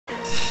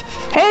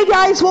Hey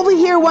guys, we'll be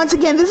here once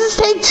again. This is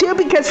take 2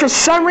 because for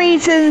some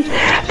reason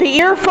the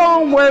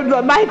earphone where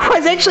the mic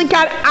was actually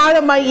got out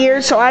of my ear,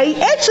 so I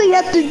actually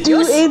have to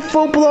do a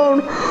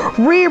full-blown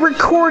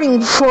re-recording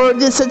for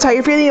this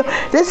entire video.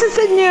 This is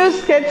the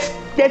news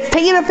that's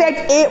taking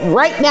effect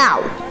right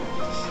now.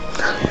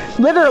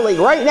 Literally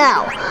right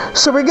now.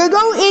 So we're gonna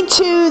go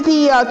into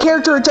the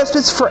character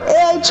adjustments for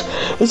Edge.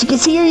 As you can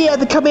see here, you have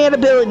the command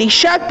ability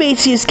Shock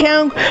base use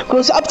count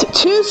goes up to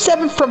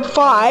 2/7 from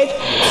 5,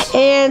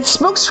 and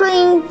Smoke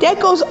Screen that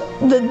goes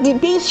the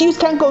base use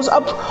count goes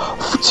up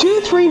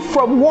 2/3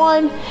 from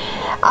 1.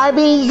 I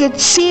mean, you can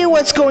see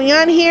what's going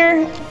on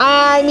here.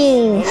 I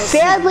mean,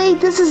 sadly,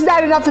 this is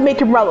not enough to make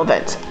him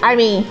relevant. I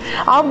mean,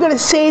 I'm gonna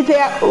say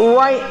that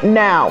right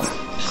now.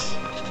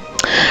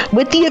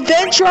 With the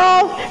event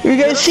draw, you're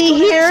going to see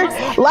here,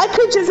 like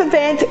Chris's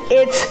event,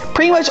 it's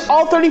pretty much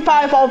all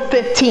 35, all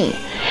 15.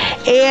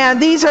 And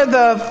these are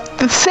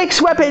the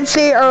 6 weapons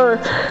they are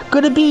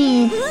going to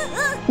be,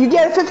 you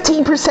get a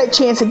 15%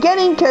 chance of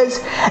getting, because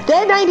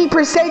that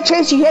 90%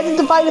 chance you have to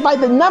divide it by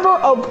the number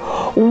of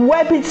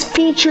weapons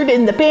featured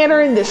in the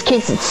banner. In this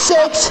case, it's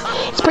 6.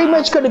 It's pretty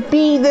much going to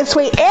be this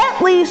way,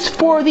 at least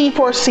for the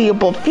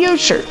foreseeable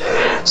future.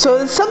 So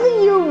it's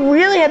something you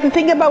really have to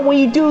think about when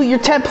you do your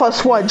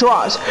 10+1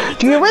 draws.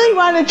 Do you really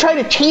want to try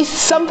to chase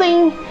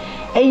something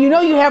and you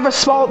know you have a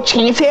small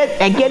chance at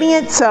getting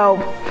it? So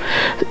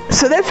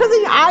that's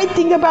something I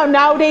think about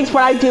nowadays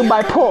when I do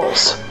my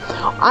pulls.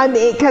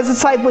 Because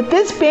it's like with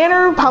this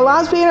banner,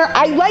 Palom's banner,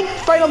 I like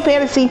Final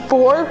Fantasy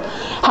IV.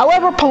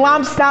 However,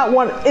 Palom's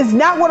is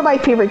not one of my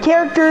favorite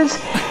characters.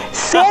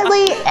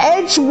 Sadly,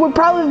 Edge would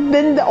probably have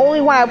been the only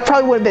one I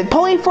probably would have been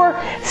pulling for.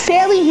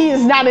 Sadly, he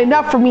is not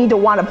enough for me to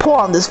want to pull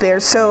on this bear.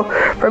 So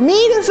for me,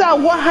 this is a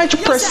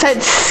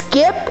 100%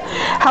 skip.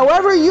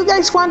 However, you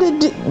guys want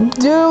to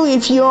do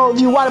if you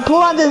want to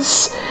pull on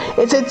this,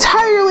 it's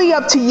entirely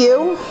up to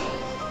you.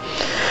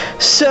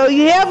 So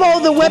you have all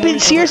the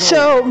weapons here.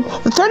 So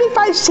the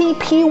 35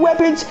 CP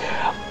weapons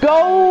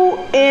go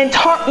and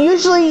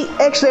usually,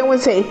 actually I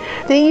wouldn't say,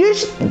 they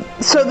usually,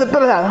 so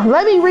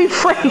let me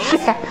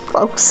rephrase that,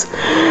 folks.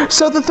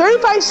 So the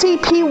 35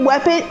 CP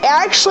weapon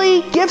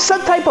actually gives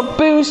some type of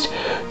boost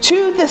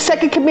to the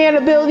second command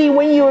ability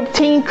when you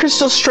obtain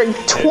Crystal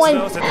Strength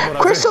 20,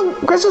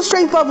 Crystal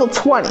Strength level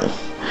 20.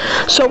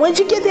 So once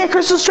you get that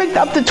Crystal Strength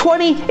up to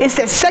 20, it's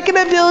that second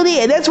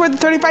ability, and that's where the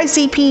 35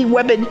 CP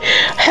weapon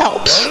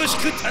helps.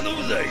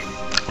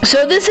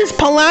 So this is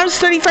Palom's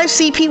 35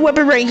 CP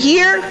weapon right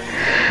here,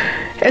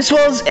 as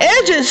well as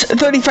Edge's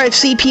 35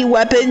 CP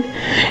weapon,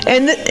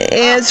 and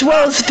as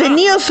well as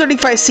Vanille's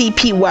 35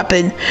 CP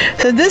weapon.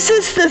 So this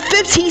is the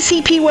 15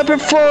 CP weapon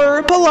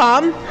for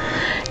Palom,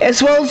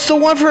 as well as the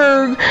one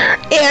for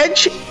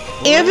Edge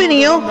and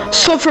Vanille.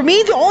 So for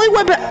me, the only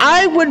weapon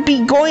I would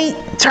be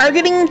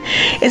targeting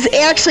is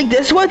actually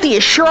this one, the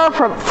Ashura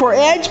for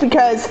Edge,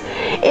 because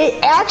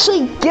it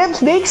actually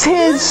makes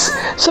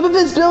some of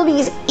his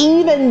abilities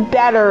even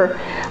better.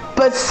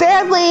 But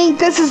sadly,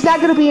 this is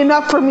not going to be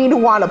enough for me to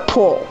want to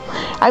pull.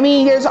 I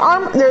mean,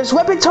 there's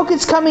weapon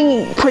tokens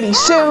coming pretty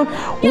soon.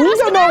 We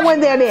don't know when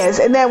that is.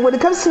 And then when it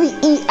comes to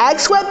the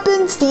EX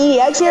weapons, the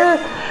EX here,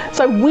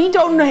 so we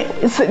don't know.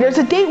 There's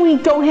a date we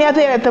don't have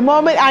that at the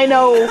moment. I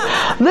know a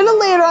little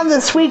later on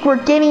this week we're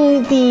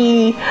getting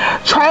the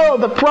Trial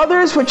of the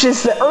Brothers, which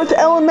is the Earth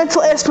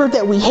Elemental Expert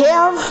that we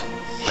have.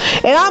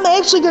 And I'm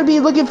actually going to be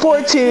looking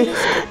forward to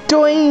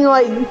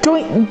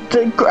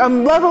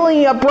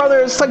leveling up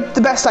brothers like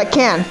the best I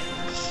can.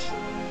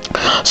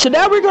 So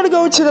now we're going to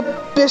go to the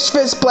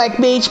Mischievous Black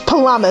Mage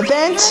Palom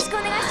event.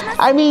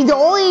 I mean, the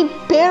only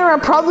banner I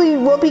probably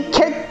will be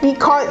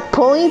caught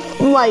pulling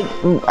like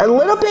a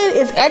little bit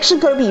is actually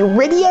going to be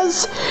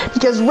Rydia's,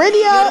 because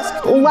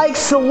Rydia, like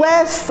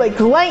Celeste, like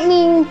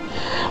Lightning,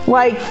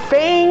 like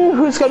Fang,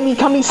 who's going to be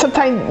coming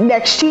sometime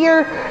next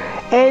year.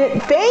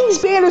 And Fang's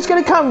banner is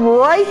going to come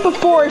right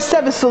before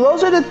 7, so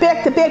those are the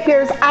back-to-back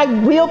banners I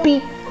will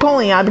be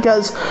pulling on,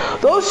 because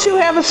those two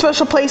have a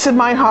special place in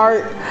my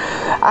heart.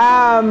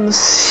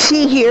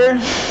 See here.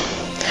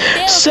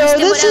 So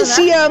this is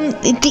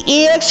the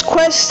EX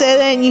quest, and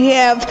then you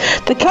have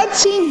the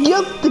cutscene,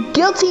 the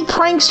Guilty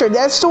Prankster.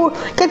 That's the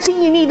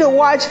cutscene you need to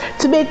watch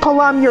to make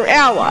Palom your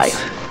ally.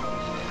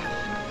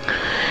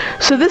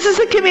 So this is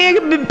the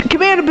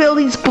command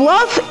abilities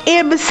Bluff,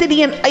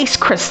 Obsidian, Ice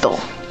Crystal.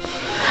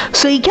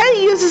 So he kind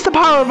of uses the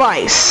power of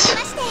ice.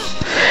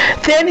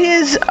 Then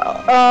his,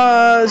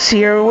 see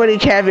here, what do you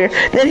have here?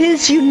 Then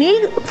his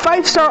unique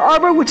 5-star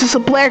armor, which is a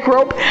black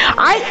robe.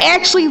 I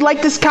actually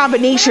like this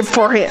combination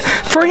for him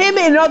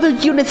and other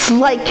units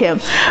like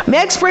him.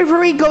 Max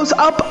bravery goes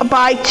up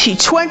by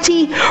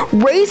 220,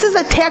 raises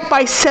attack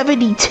by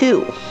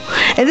 72.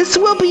 And this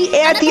will be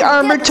at the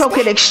armor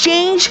token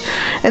exchange.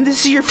 And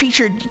this is your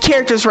featured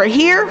characters right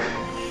here.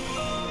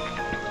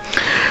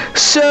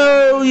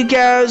 So you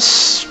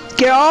guys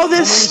get all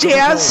this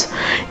stats.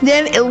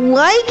 Then,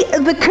 like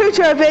the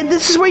Kuta event,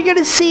 this is where you're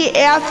gonna see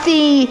at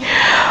the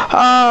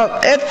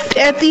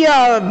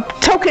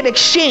token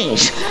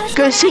exchange. You're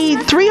gonna see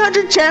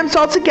 300 gems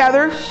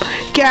altogether.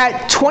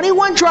 Got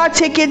 21 draw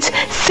tickets,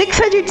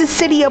 600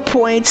 Dissidia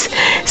points,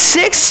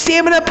 6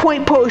 stamina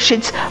point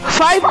potions,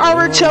 5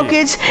 armor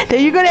tokens.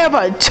 Then you're gonna have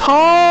a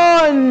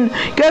ton.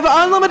 You're gonna have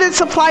an unlimited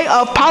supply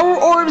of power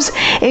orbs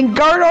and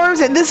guard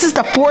orbs, and this is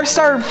the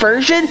 4-star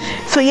version.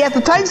 So you have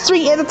the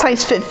 ×3 and the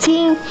 ×15.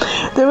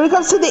 Then when it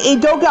comes to the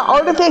Edoga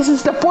artifacts,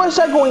 it's the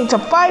 4-star going to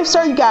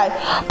 5-star. You got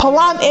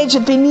Palom, Edge,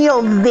 and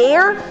Vanille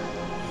there.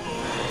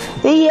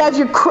 Then you have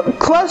your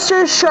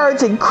clusters,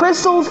 shards, and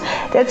crystals.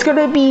 That's going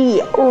to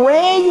be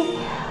red,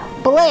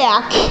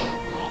 black,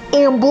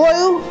 and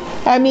blue.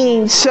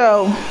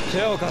 So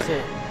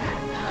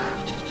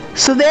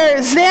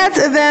there's that.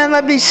 And then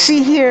let me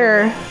see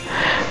here.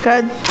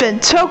 Got the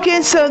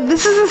token. So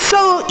this is a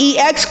solo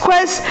EX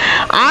quest.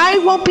 I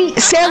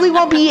sadly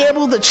won't be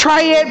able to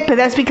try it, but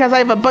that's because I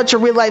have a bunch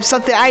of real life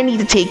stuff that I need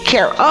to take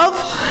care of.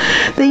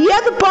 Then you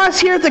have the boss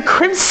here, the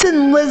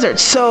Crimson Lizard.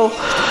 So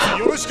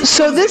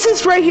this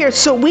is right here.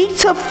 So weak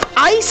to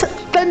ice,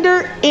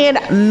 thunder, and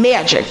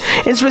magic.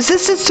 It's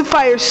resistance to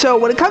fire. So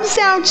when it comes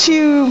down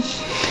to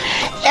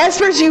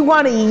espers you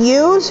want to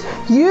use,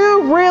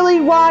 you really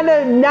want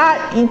to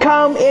not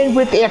come in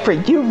with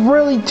Ifrit. You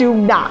really do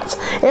not.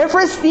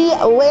 Ifrit's the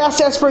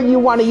last esper you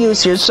want to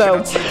use here.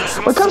 So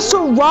when it comes to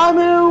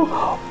Ramu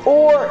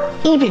or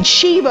even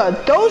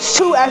Shiva, those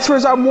two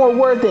espers are more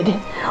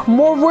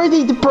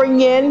worthy to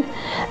bring in.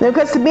 Then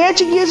because the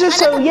magic users,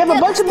 so you have a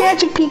bunch of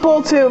magic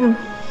people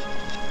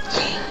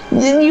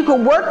you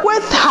can work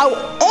with.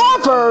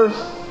 However,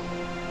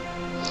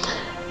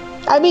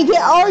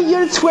 there are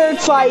units where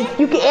it's like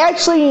you can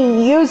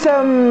actually use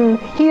them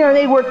here and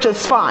they work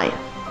just fine.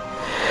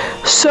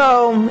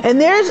 So, and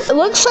it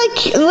looks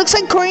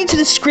like according to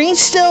the screen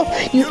still,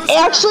 you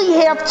actually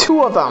have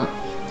 2 of them.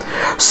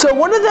 So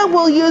one of them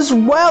will use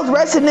Wild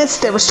Resonance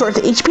that restores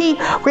the HP,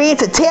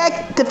 grants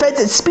attack, defense,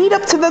 and speed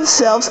up to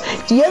themselves.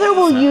 The other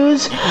will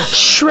use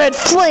Shred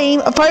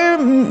Flame, a fire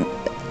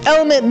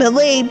element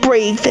melee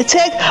brave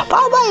attack,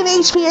 followed by an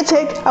HP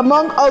attack,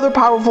 among other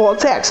powerful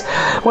attacks.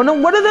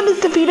 When one of them is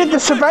defeated, the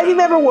surviving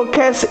member will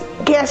cast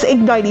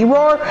Igniting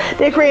Roar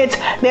that grants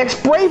max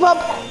brave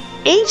up,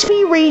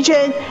 HP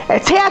regen,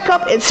 attack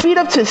up, and speed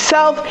up to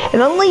self,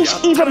 and unleash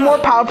even more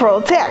powerful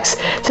attacks.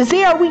 Since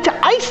they are weak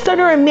to ice,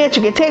 thunder, and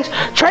magic attacks,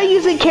 try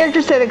using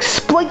characters that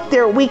exploit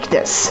their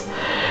weakness.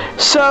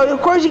 So,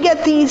 of course, you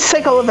get these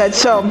cycle events.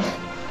 So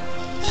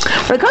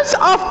when it comes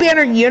to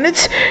off-banner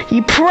units,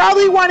 you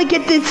probably want to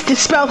get this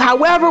dispelled.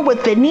 However,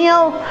 with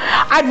Vanille,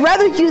 I'd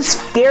rather use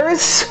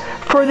Ferris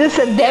for this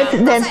event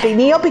than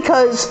Vanille,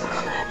 because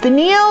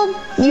Vanille,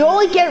 you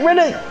only get rid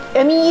of,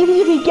 even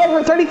if you get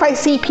her 35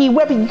 CP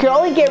weapon, you can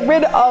only get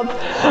rid of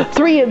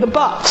 3 of the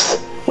buffs.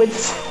 With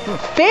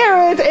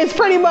Ferris, it's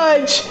pretty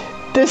much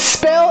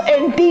dispel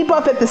and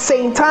debuff at the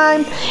same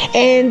time,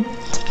 and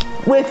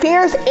with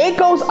Ferris, it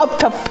goes up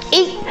to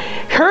 8.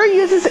 Her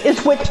uses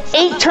is with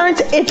 8 turns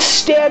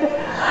instead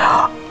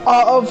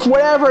of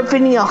whatever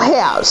Vanille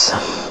has.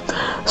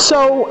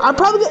 So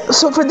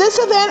for this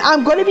event,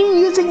 I'm going to be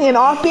using an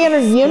off-banner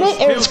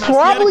unit, and it's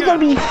probably going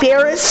to be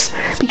Ferris,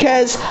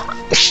 because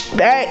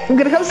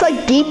when it comes to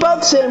like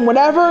debuffs and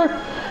whatever,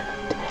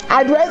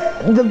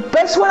 the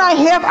best one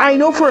I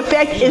know for a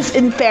fact is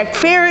in fact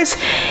Ferris,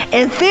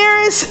 and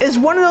Ferris is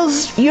one of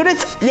those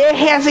units that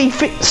has a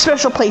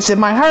special place in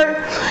my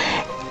heart.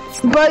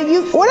 But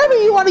whatever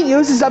you want to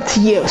use is up to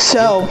you.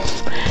 So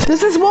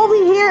this is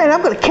Moldy here, and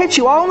I'm going to catch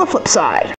you all on the flip side.